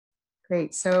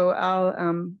Great. So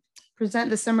I'll present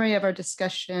the summary of our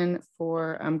discussion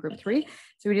for group 3.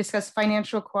 So we discussed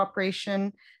financial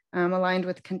cooperation aligned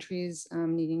with countries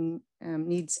needing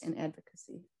needs and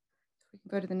advocacy. So we can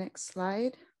go to the next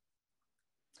slide.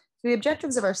 So the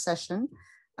objectives of our session.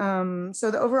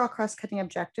 So the overall cross-cutting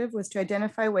objective was to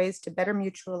identify ways to better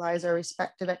mutualize our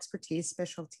respective expertise,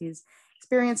 specialties,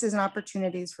 experiences, and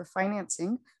opportunities for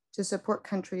financing to support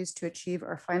countries to achieve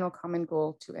our final common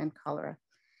goal to end cholera.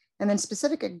 And then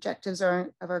specific objectives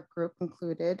of our group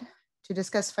included to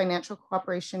discuss financial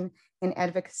cooperation and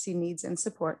advocacy needs and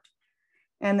support.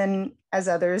 And then as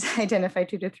others, identify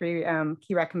 2 to 3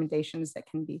 key recommendations that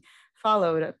can be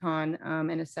followed upon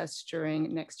and assessed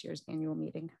during next year's annual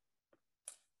meeting.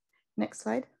 Next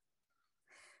slide.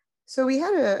 So we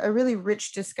had a really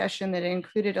rich discussion that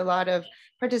included a lot of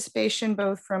participation,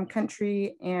 both from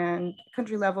country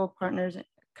level partners,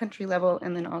 country level,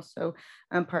 and then also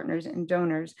partners and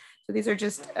donors. So these are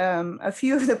just a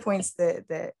few of the points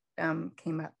that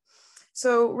came up.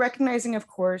 So recognizing, of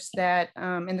course, that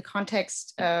in the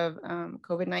context of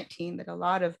COVID-19, that a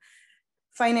lot of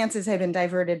finances have been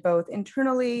diverted both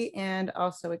internally and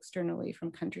also externally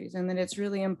from countries, and that it's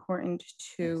really important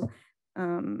to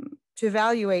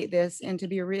evaluate this and to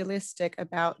be realistic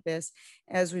about this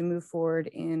as we move forward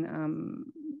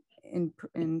in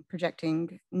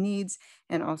projecting needs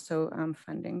and also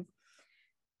funding.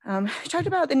 We talked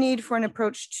about the need for an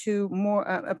approach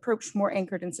more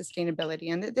anchored in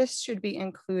sustainability, and that this should be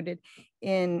included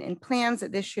in plans,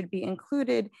 that this should be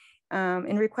included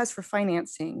in requests for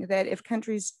financing, that if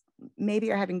countries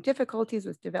maybe are having difficulties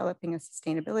with developing a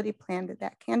sustainability plan,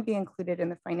 that can be included in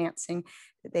the financing,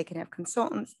 that they can have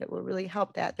consultants that will really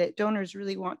help that donors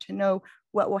really want to know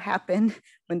what will happen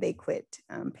when they quit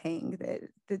paying,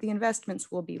 that the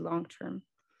investments will be long-term.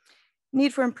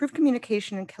 Need for improved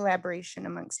communication and collaboration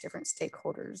amongst different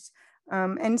stakeholders,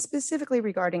 and specifically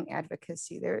regarding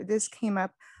advocacy. This came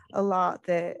up a lot,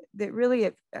 that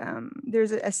really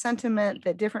there's a sentiment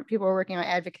that different people are working on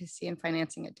advocacy and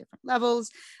financing at different levels,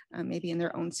 maybe in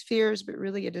their own spheres, but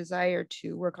really a desire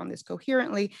to work on this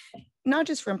coherently, not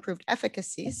just for improved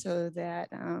efficacy so that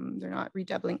they're not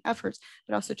redoubling efforts,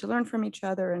 but also to learn from each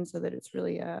other, and so that it's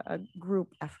really a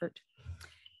group effort.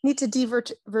 Need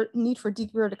for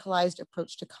deverticalized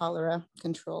approach to cholera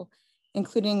control,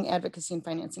 including advocacy and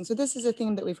financing. So this is a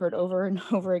theme that we've heard over and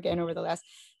over again over the last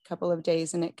couple of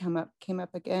days, and it came up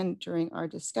again during our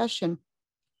discussion.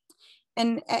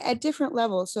 And at different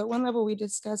levels. So at one level, we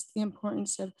discussed the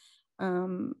importance of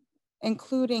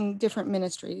including different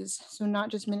ministries. So not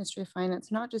just Ministry of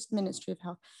Finance, not just Ministry of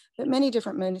Health, but many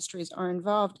different ministries are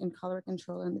involved in cholera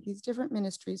control, and these different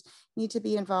ministries need to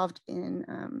be involved in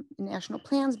national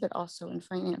plans, but also in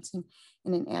financing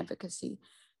and in advocacy.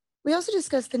 We also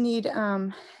discussed the need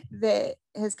that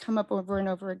has come up over and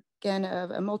over again of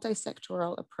a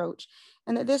multi-sectoral approach,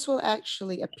 and that this will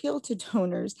actually appeal to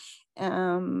donors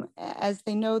as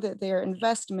they know that their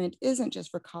investment isn't just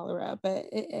for cholera, but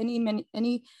any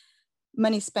money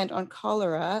spent on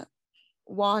cholera,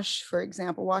 WASH, for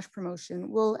example, WASH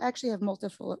promotion, will actually have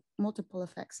multiple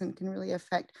effects and can really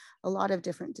affect a lot of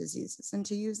different diseases, and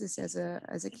to use this as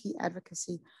a key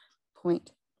advocacy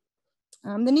point.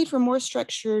 The need for a more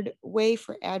structured way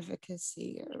for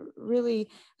advocacy. Really,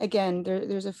 again,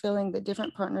 there's a feeling that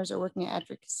different partners are working at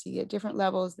advocacy at different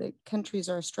levels, that countries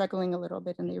are struggling a little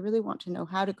bit, and they really want to know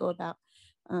how to go about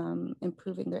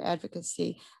improving their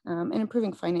advocacy and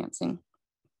improving financing.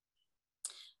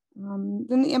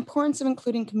 Then the importance of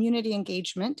including community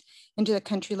engagement into the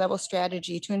country level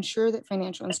strategy to ensure that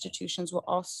financial institutions will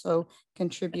also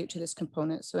contribute to this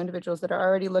component. So individuals that are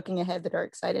already looking ahead, that are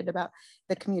excited about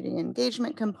the community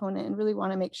engagement component, and really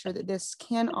want to make sure that this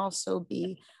can also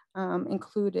be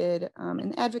included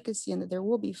in advocacy, and that there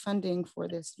will be funding for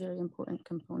this very important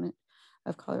component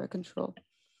of cholera control.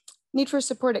 Need for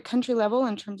support at country level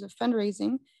in terms of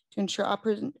fundraising to ensure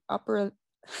operationalization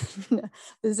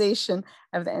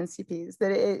of the NCPs,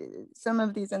 that some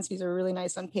of these NCPs are really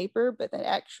nice on paper, but that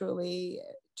actually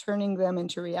turning them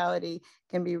into reality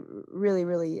can be really,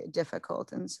 really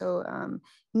difficult. And so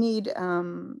need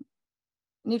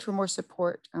for more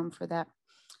support for that.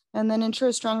 And then ensure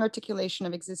a strong articulation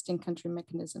of existing country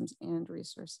mechanisms and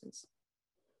resources.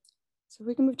 So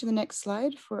we can move to the next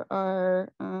slide for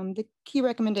our the key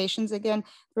recommendations. Again,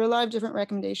 there are a lot of different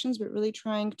recommendations, but really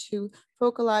trying to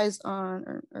focalize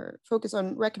on or focus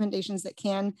on recommendations that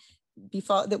can be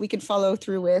that we can follow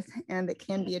through with and that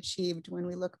can be achieved when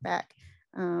we look back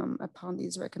upon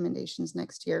these recommendations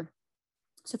next year.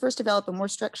 So first, develop a more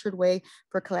structured way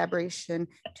for collaboration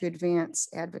to advance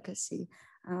advocacy.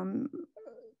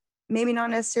 maybe not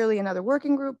necessarily another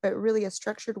working group, but really a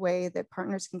structured way that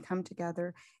partners can come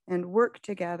together and work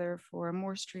together for a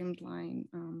more streamlined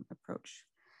approach.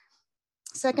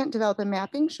 Second, develop a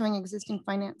mapping showing existing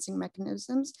financing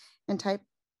mechanisms and type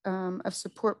of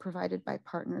support provided by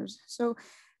partners. So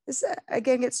this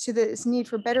again gets to this need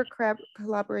for better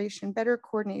collaboration, better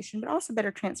coordination, but also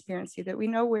better transparency, that we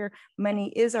know where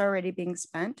money is already being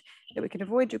spent, that we can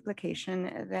avoid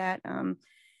duplication, that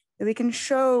we can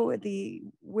show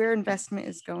where investment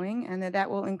is going, and that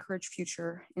will encourage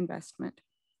future investment.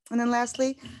 And then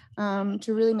lastly,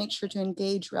 to really make sure to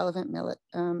engage relevant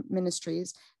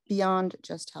ministries beyond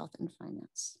just health and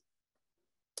finance.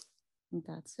 And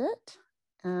that's it.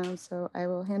 So I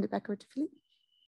will hand it back over to Philippe.